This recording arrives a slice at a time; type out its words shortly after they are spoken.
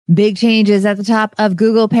Big changes at the top of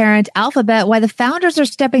Google parent Alphabet, why the founders are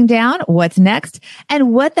stepping down, what's next,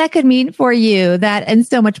 and what that could mean for you. That and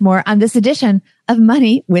so much more on this edition of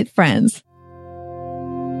Money with Friends.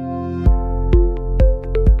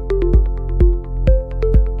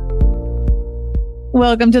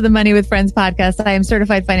 Welcome to the Money with Friends podcast. I am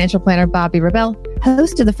certified financial planner Bobbi Rebel,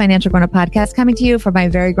 host of the Financial Grown Up podcast, coming to you from my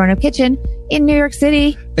very grown up kitchen in New York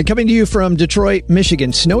City. And coming to you from Detroit,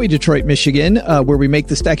 Michigan, snowy Detroit, Michigan, where we make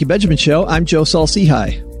the Stacky Benjamin Show. I'm Joe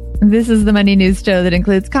Saul-Sehy. This is the Money News Show that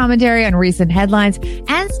includes commentary on recent headlines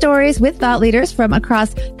and stories with thought leaders from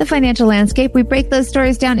across the financial landscape. We break those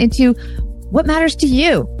stories down into what matters to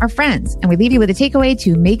you, our friends, and we leave you with a takeaway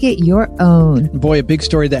to make it your own. Boy, a big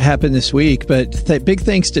story that happened this week, but big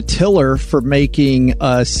thanks to Tiller for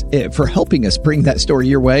for helping us bring that story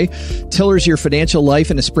your way. Tiller's your financial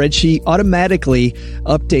life in a spreadsheet, automatically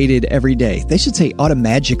updated every day. They should say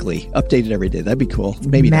automagically updated every day. That'd be cool.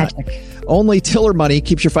 Maybe Magic. Not. Only Tiller Money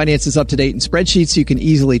keeps your finances up to date in spreadsheets so you can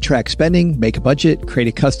easily track spending, make a budget, create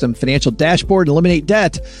a custom financial dashboard, and eliminate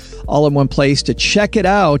debt all in one place. To check it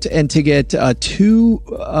out and to get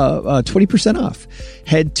 20% off,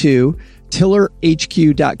 head to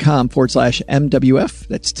tillerhq.com/MWF.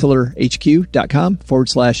 That's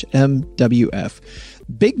tillerhq.com/MWF.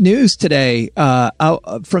 Big news today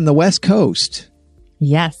out from the West Coast.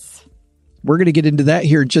 Yes. We're going to get into that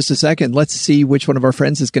here in just a second. Let's see which one of our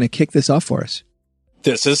friends is going to kick this off for us.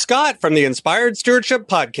 This is Scott from the Inspired Stewardship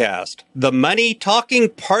Podcast. The money talking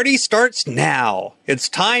party starts now. It's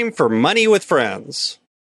time for Money with Friends.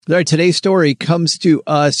 All right, today's story comes to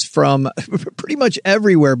us from pretty much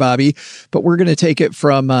everywhere, Bobbi, but we're going to take it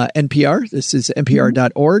from NPR. This is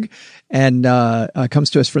npr.org and comes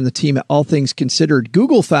to us from the team at All Things Considered.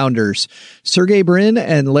 Google founders Sergey Brin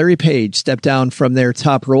and Larry Page stepped down from their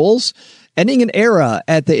top roles, ending an era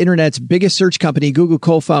at the internet's biggest search company. Google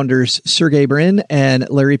co-founders Sergey Brin and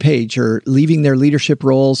Larry Page are leaving their leadership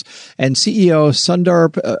roles, and CEO Sundar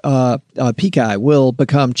Pichai will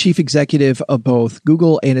become chief executive of both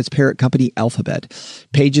Google and its parent company Alphabet.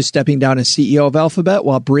 Page is stepping down as CEO of Alphabet,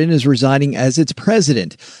 while Brin is resigning as its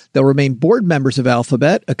president. They'll remain board members of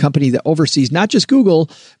Alphabet, a company that oversees not just Google,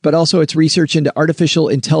 but also its research into artificial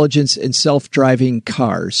intelligence and self-driving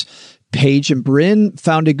cars. Page and Brin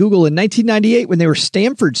founded Google in 1998 when they were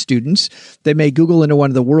Stanford students. They made Google into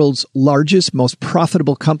one of the world's largest, most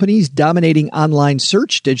profitable companies, dominating online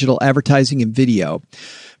search, digital advertising, and video.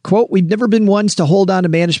 Quote, "We've never been ones to hold on to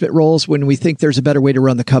management roles when we think there's a better way to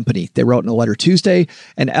run the company," they wrote in a letter Tuesday,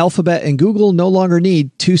 and Alphabet and Google no longer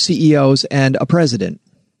need two CEOs and a president.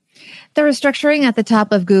 The restructuring at the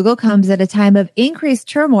top of Google comes at a time of increased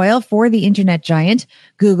turmoil for the internet giant.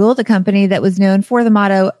 Google, the company that was known for the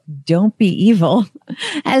motto, "Don't be evil,"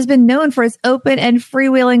 has been known for its open and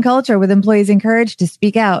freewheeling culture with employees encouraged to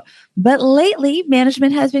speak out. But lately,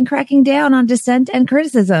 management has been cracking down on dissent and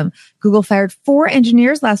criticism. Google fired 4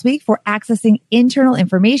 engineers last week for accessing internal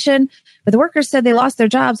information, but the workers said they lost their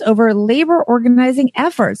jobs over labor organizing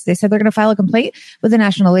efforts. They said they're going to file a complaint with the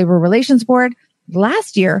National Labor Relations Board.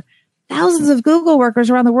 Last year, thousands of Google workers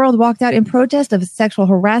around the world walked out in protest of sexual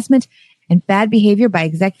harassment and bad behavior by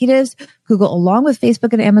executives. Google, along with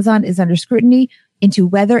Facebook and Amazon, is under scrutiny into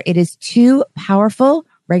whether it is too powerful.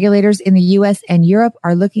 Regulators in the US and Europe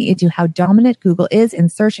are looking into how dominant Google is in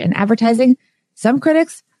search and advertising. Some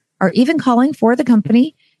critics are even calling for the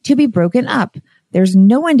company to be broken up. There's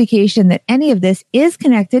no indication that any of this is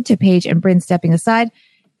connected to Page and Brin stepping aside,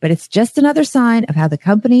 but it's just another sign of how the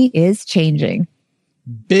company is changing.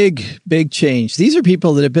 Big change. These are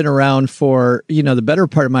people that have been around for, the better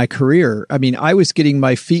part of my career. I mean, I was getting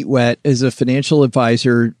my feet wet as a financial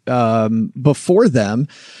advisor before them.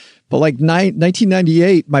 But like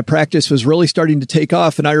 1998, my practice was really starting to take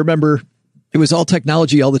off. And I remember it was all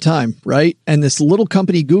technology all the time, right? And this little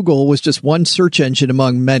company, Google, was just one search engine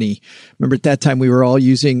among many. Remember at that time, we were all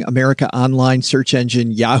using America Online search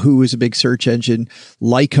engine. Yahoo was a big search engine.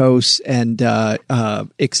 Lycos and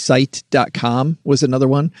Excite.com was another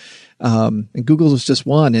one. And Google was just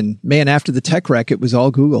one. And man, after the tech wreck, it was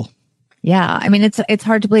all Google. Yeah. I mean, it's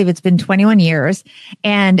hard to believe it's been 21 years.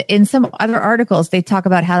 And in some other articles, they talk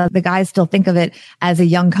about how the guys still think of it as a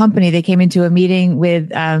young company. They came into a meeting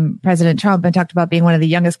with President Trump and talked about being one of the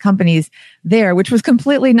youngest companies there, which was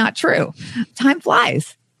completely not true. Time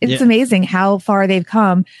flies. It's amazing how far they've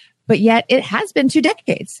come, but yet it has been 2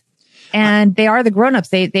 decades. And they are the grownups.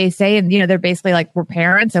 They say, and they're basically like, we're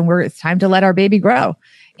parents and it's time to let our baby grow.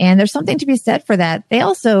 And there's something to be said for that. They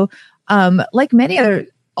also, like many other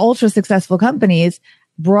ultra successful companies,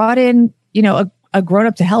 brought in, a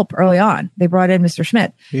grown-up to help early on. They brought in Mr.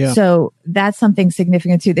 Schmidt. Yeah. So that's something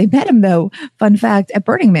significant too. They met him though, fun fact, at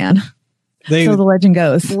Burning Man. So the legend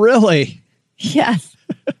goes. Really? Yes.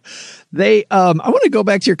 I want to go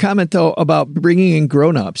back to your comment though about bringing in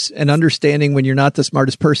grown-ups and understanding when you're not the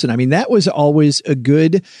smartest person. I mean, that was always a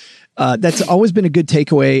good, that's always been a good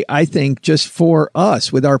takeaway, I think, just for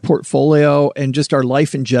us with our portfolio and just our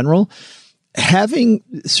life in general.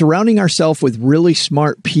 Surrounding ourselves with really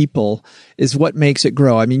smart people is what makes it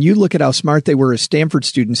grow. I mean, you look at how smart they were as Stanford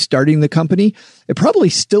students starting the company. It probably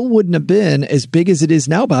still wouldn't have been as big as it is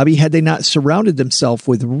now, Bobbi, had they not surrounded themselves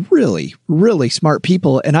with really, really smart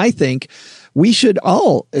people. And I think we should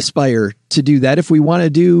all aspire to do that if we want to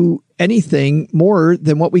do anything more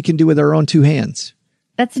than what we can do with our own two hands.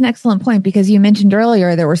 That's an excellent point, because you mentioned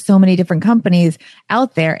earlier there were so many different companies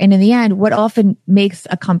out there. And in the end, what often makes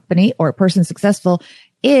a company or a person successful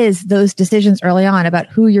is those decisions early on about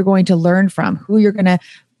who you're going to learn from, who you're going to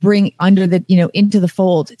bring under the, into the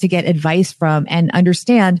fold to get advice from and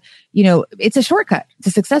understand, it's a shortcut to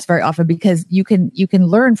success very often, because you can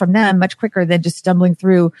learn from them much quicker than just stumbling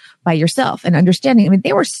through by yourself and understanding. I mean,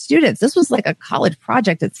 they were students. This was like a college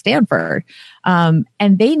project at Stanford. And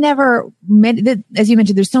they never as you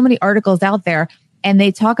mentioned, there's so many articles out there, and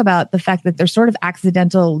they talk about the fact that they're sort of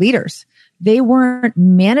accidental leaders. They weren't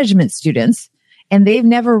management students, and they've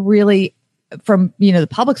never really, from, the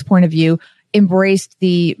public's point of view, embraced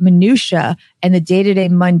the minutia and the day-to-day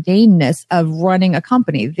mundaneness of running a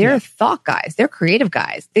company. They're thought guys. They're creative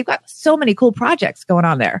guys. They've got so many cool projects going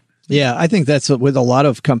on there. Yeah, I think that's with a lot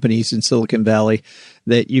of companies in Silicon Valley,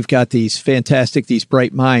 that you've got these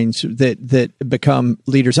bright minds that become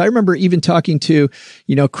leaders. I remember even talking to,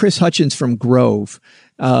 Chris Hutchins from Grove,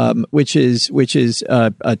 which is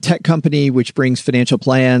a tech company which brings financial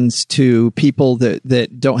plans to people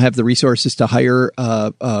that don't have the resources to hire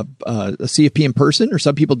a CFP in person, or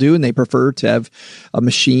some people do, and they prefer to have a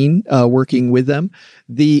machine working with them.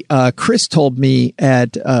 Chris told me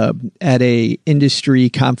at a industry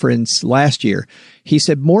conference last year, he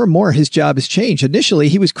said more and more his job has changed. Initially,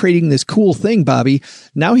 he was creating this cool thing, Bobbi.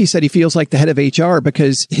 Now he said he feels like the head of HR,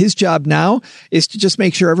 because his job now is to just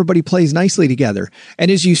make sure everybody plays nicely together.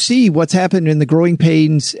 And as you see, what's happened in the growing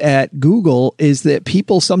pains at Google is that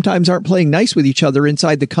people sometimes aren't playing nice with each other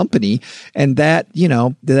inside the company, and that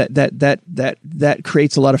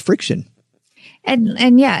creates a lot of friction.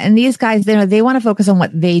 And these guys, they want to focus on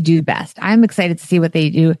what they do best. I'm excited to see what they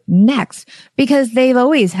do next, because they've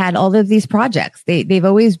always had all of these projects. They've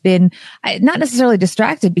always been not necessarily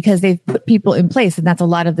distracted, because they've put people in place, and that's a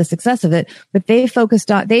lot of the success of it. But they focused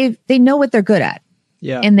on, they know what they're good at.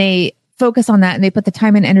 Yeah. And they focus on that, and they put the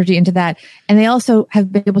time and energy into that. And they also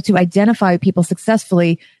have been able to identify people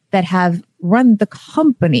successfully that have run the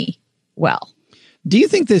company well. Do you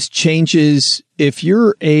think this changes if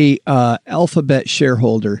you're a Alphabet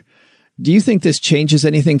shareholder? Do you think this changes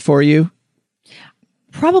anything for you?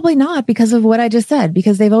 Probably not, because of what I just said,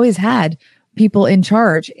 because they've always had people in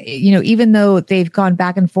charge. Even though they've gone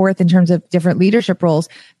back and forth in terms of different leadership roles,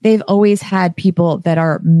 they've always had people that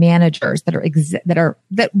are managers,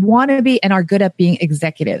 that want to be and are good at being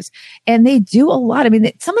executives. And they do a lot. I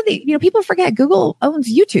mean, some of the, people forget Google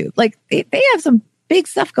owns YouTube. Like they have some big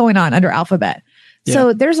stuff going on under Alphabet. Yeah.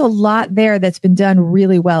 So there's a lot there that's been done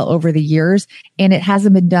really well over the years, and it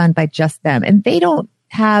hasn't been done by just them. And they don't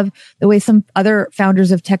have the way some other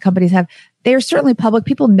founders of tech companies have. They're certainly public.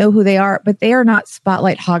 People know who they are, but they are not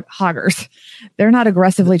spotlight hoggers. They're not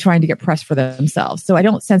aggressively trying to get press for themselves. So I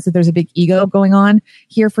don't sense that there's a big ego going on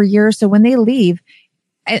here for years. So when they leave,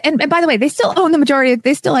 and by the way, they still own the majority.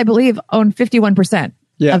 They still, I believe, own 51%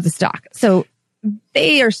 of the stock. So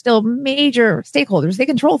they are still major stakeholders. They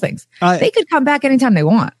control things. They could come back anytime they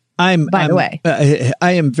want. By the way,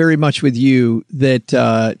 I am very much with you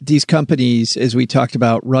that these companies, as we talked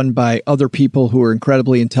about, run by other people who are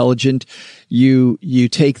incredibly intelligent. You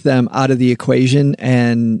take them out of the equation,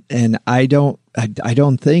 and I don't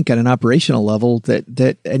think at an operational level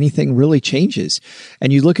that anything really changes.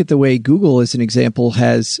 And you look at the way Google, as an example,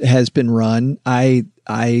 has been run.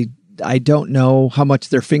 I don't know how much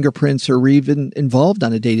their fingerprints are even involved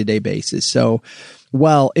on a day-to-day basis. So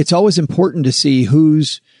while it's always important to see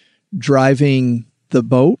who's driving the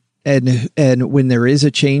boat, and when there is a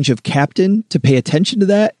change of captain, to pay attention to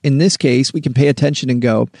that. In this case, we can pay attention and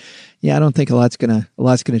go, I don't think a lot's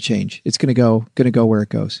gonna change. It's gonna go where it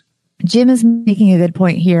goes. Jim is making a good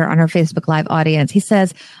point here on our Facebook Live audience. He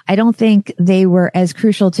says, I don't think they were as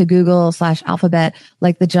crucial to Google/Alphabet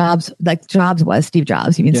like Jobs was, Steve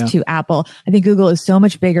Jobs. He means to Apple. I think Google is so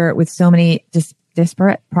much bigger with so many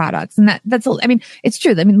disparate products. And that's, I mean, it's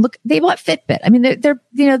true. I mean, look, they bought Fitbit. I mean,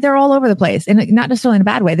 they're all over the place, and not necessarily in a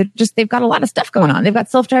bad way. They've got a lot of stuff going on. They've got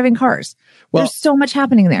self-driving cars. Well, there's so much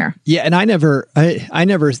happening there. Yeah. And I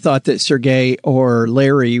never thought that Sergey or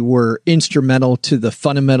Larry were instrumental to the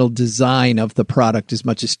fundamental design of the product as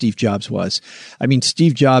much as Steve Jobs was. I mean,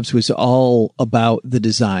 Steve Jobs was all about the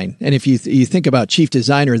design. And if you think about chief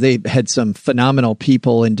designer, they had some phenomenal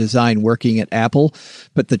people in design working at Apple,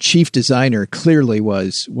 but the chief designer clearly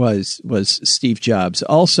was Steve Jobs.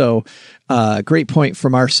 Also, great point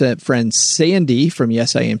from our friend Sandy from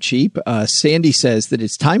Yes, I Am Cheap. Sandy says that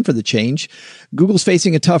it's time for the change. Google's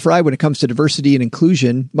facing a tough ride when it comes to diversity and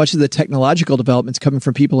inclusion. Much of the technological developments coming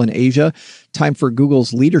from people in Asia. Time for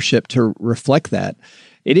Google's leadership to reflect that.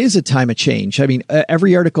 It is a time of change. I mean,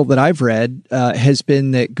 every article that I've read has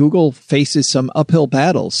been that Google faces some uphill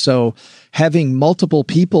battles. So having multiple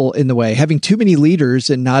people in the way, having too many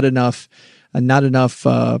leaders and not enough, just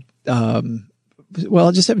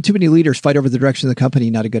having too many leaders fight over the direction of the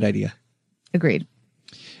company, not a good idea. Agreed.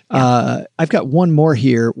 I've got one more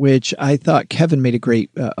here, which I thought Kevin made a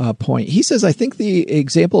great point. He says, I think the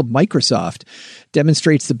example of Microsoft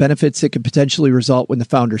demonstrates the benefits that could potentially result when the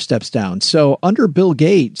founder steps down. So under Bill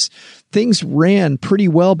Gates, things ran pretty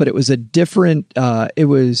well, but it was a different, time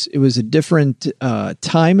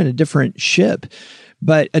and a different ship.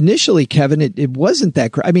 But initially, Kevin, it wasn't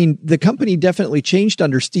that great. I mean, the company definitely changed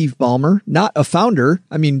under Steve Ballmer, not a founder.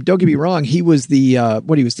 I mean, don't get me wrong. He was he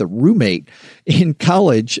was the roommate in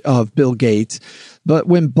college of Bill Gates. But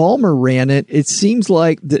when Ballmer ran it, it seems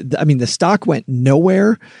like, the stock went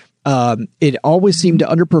nowhere. It always seemed to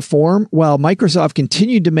underperform while Microsoft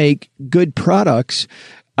continued to make good products.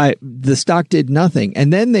 The stock did nothing.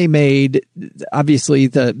 And then they made, obviously,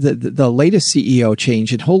 the latest CEO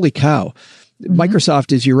change, and holy cow.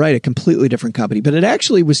 Microsoft is, you're right, a completely different company, but it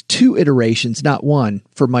actually was 2 iterations, not one,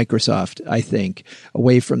 for Microsoft, I think,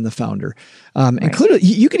 away from the founder. And clearly,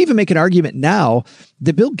 you could even make an argument now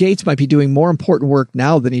that Bill Gates might be doing more important work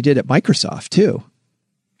now than he did at Microsoft, too.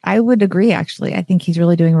 I would agree, actually. I think he's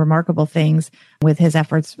really doing remarkable things with his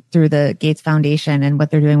efforts through the Gates Foundation and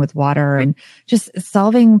what they're doing with water and just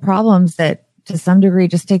solving problems that to some degree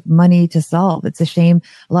just take money to solve. It's a shame.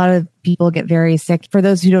 A lot of people get very sick. For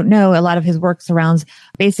those who don't know, a lot of his work surrounds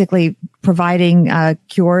basically providing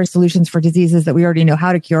cure solutions for diseases that we already know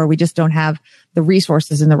how to cure. We just don't have the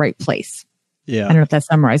resources in the right place. Yeah. I don't know if that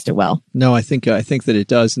summarized it well. No, I think that it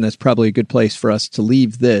does. And that's probably a good place for us to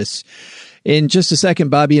leave this. In just a second,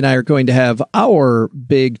 Bobbi and I are going to have our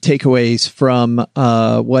big takeaways from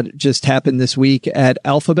what just happened this week at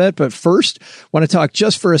Alphabet. But first, I want to talk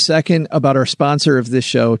just for a second about our sponsor of this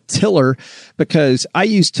show, Tiller, because I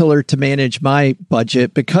use Tiller to manage my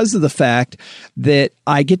budget because of the fact that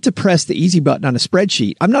I get to press the easy button on a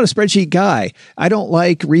spreadsheet. I'm not a spreadsheet guy. I don't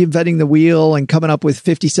like reinventing the wheel and coming up with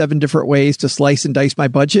 57 different ways to slice and dice my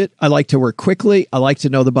budget. I like to work quickly. I like to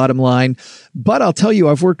know the bottom line. But I'll tell you,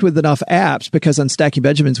 I've worked with enough apps because on Stacking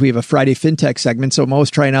Benjamins, we have a Friday FinTech segment. So I'm always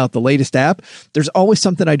trying out the latest app. There's always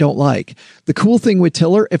something I don't like. The cool thing with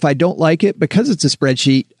Tiller, if I don't like it, because it's a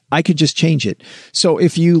spreadsheet, I could just change it. So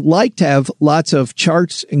if you like to have lots of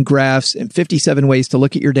charts and graphs and 57 ways to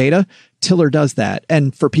look at your data, Tiller does that.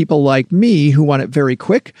 And for people like me who want it very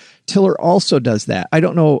quick, Tiller also does that. I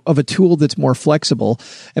don't know of a tool that's more flexible.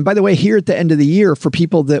 And by the way, here at the end of the year, for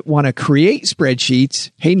people that want to create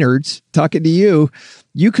spreadsheets, hey nerds, talking to you,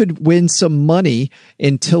 you could win some money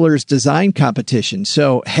in Tiller's design competition.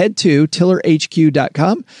 So head to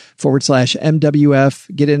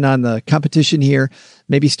tillerhq.com/MWF, get in on the competition here.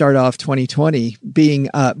 Maybe start off 2020 being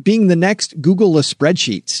the next Google-less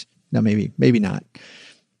spreadsheets. No, maybe not.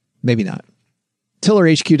 Maybe not.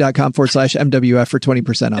 tillerhq.com/MWF for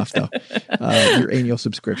 20% off, though, your annual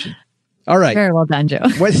subscription. All right. Very well done, Joe.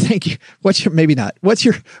 Thank you. Maybe not. What's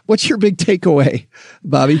your big takeaway,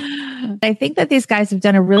 Bobbi? I think that these guys have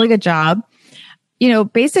done a really good job,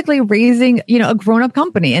 basically raising, a grown-up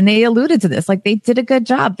company. And they alluded to this, like they did a good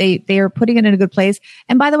job. They are putting it in a good place.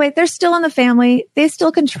 And by the way, they're still in the family. They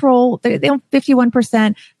still control, they own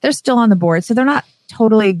 51%. They're still on the board. So they're not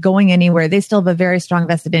totally going anywhere. They still have a very strong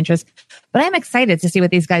vested interest, but I'm excited to see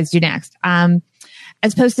what these guys do next.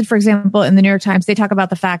 As posted, for example, in the New York Times, they talk about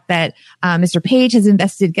the fact that Mr. Page has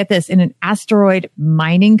invested, get this, in an asteroid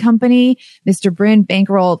mining company. Mr. Brin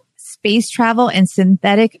bankrolled space travel and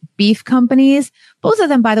synthetic beef companies. Both of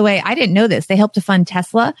them, by the way, I didn't know this. They helped to fund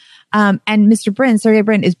Tesla. And Mr. Brin, Sergey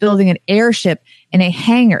Brin, is building an airship in a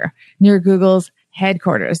hangar near Google's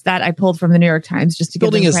headquarters. That I pulled from the New York Times just to give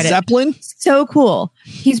them credit. Building a Zeppelin? So cool.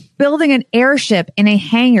 He's building an airship in a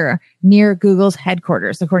hangar near Google's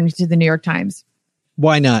headquarters, according to the New York Times.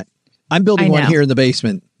 Why not? I'm building I one know. here in the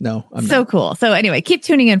basement. No, I'm So not. cool. So anyway, keep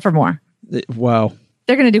tuning in for more. Wow.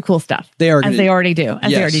 They're going to do cool stuff. They are as gonna- they already do.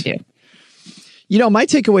 As Yes. they already do. You know, my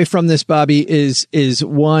takeaway from this, Bobbi, is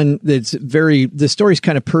one that's the story's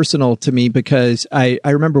kind of personal to me because I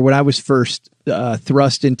remember when I was first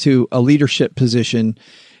thrust into a leadership position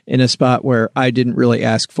in a spot where I didn't really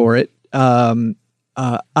ask for it.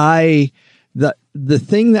 The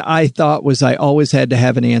thing that I thought was I always had to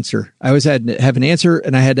have an answer. I always had to have an answer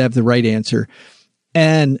and I had to have the right answer.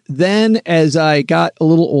 And then as I got a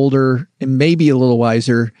little older and maybe a little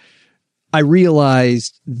wiser, I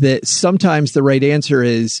realized that sometimes the right answer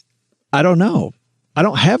is, I don't know. I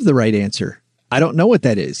don't have the right answer. I don't know what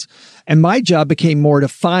that is. And my job became more to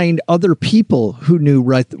find other people who knew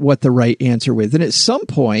what the right answer was. And at some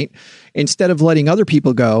point, instead of letting other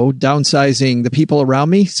people go, downsizing the people around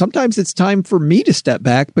me, sometimes it's time for me to step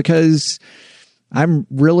back because I'm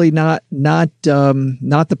really not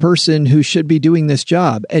the person who should be doing this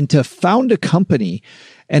job. And to found a company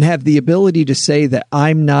and have the ability to say that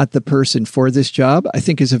I'm not the person for this job, I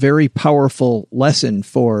think is a very powerful lesson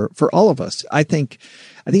for all of us. I think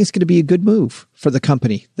it's going to be a good move for the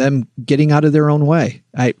company, them getting out of their own way.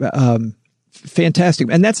 Fantastic.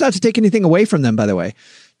 And that's not to take anything away from them, by the way.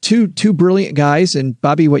 Two brilliant guys. And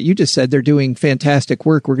Bobbi, what you just said, they're doing fantastic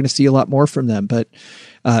work. We're going to see a lot more from them. But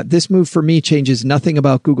this move for me changes nothing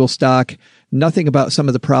about Google stock, nothing about some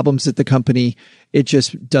of the problems at the company. It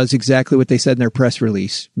just does exactly what they said in their press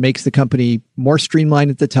release, makes the company more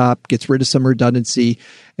streamlined at the top, gets rid of some redundancy,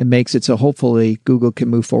 and makes it so hopefully Google can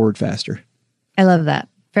move forward faster. I love that.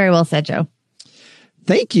 Very well said, Joe.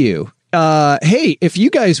 Thank you. Hey, if you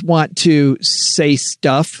guys want to say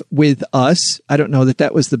stuff with us, I don't know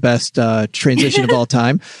that was the best transition of all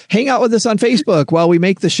time. Hang out with us on Facebook while we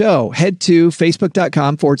make the show. Head to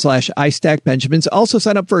facebook.com/iStackBenjamins. Also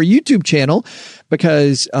sign up for our YouTube channel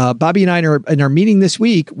because Bobbi and I are in our meeting this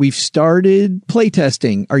week. We've started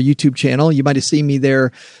playtesting our YouTube channel. You might have seen me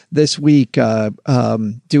there this week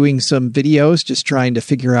doing some videos, just trying to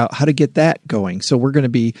figure out how to get that going. So we're going to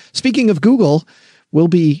be, speaking of Google, we'll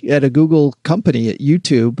be at a Google company at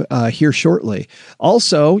YouTube here shortly.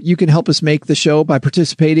 Also, you can help us make the show by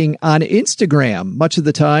participating on Instagram. Much of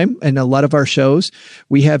the time, and a lot of our shows,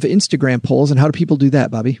 we have Instagram polls. And how do people do that,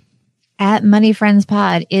 Bobbi? At Money Friends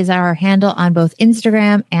Pod is our handle on both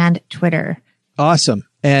Instagram and Twitter. Awesome.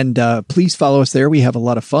 And please follow us there. We have a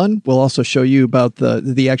lot of fun. We'll also show you about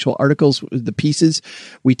the actual articles, the pieces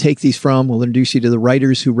we take these from. We'll introduce you to the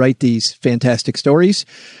writers who write these fantastic stories.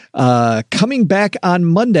 Coming back on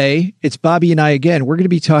Monday, it's Bobbi and I again. We're going to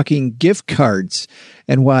be talking gift cards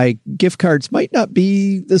and why gift cards might not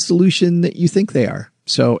be the solution that you think they are.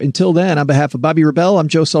 So until then, on behalf of Bobbi Rebell, I'm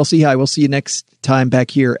Joe Saul-Sehy. We'll see you next time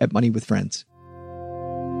back here at Money with Friends.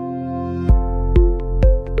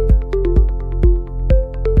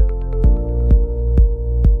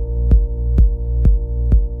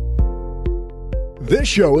 This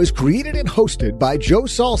show is created and hosted by Joe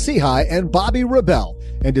Saul-Sehy and Bobbi Rebell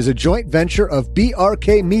and is a joint venture of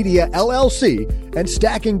BRK Media, LLC and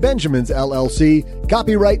Stacking Benjamins, LLC,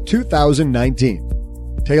 copyright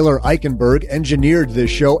 2019. Taylor Eichenberg engineered this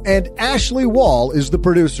show and Ashley Wall is the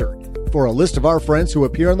producer. For a list of our friends who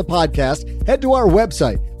appear on the podcast, head to our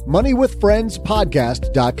website,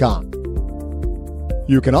 moneywithfriendspodcast.com.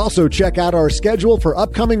 You can also check out our schedule for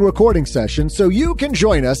upcoming recording sessions so you can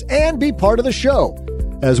join us and be part of the show.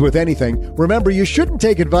 As with anything, remember you shouldn't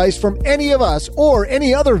take advice from any of us or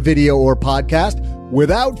any other video or podcast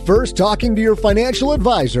without first talking to your financial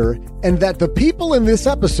advisor, and that the people in this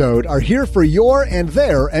episode are here for your and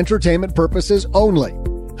their entertainment purposes only.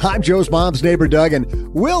 I'm Joe's mom's neighbor, Doug, and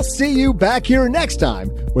we'll see you back here next time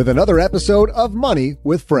with another episode of Money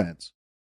with Friends.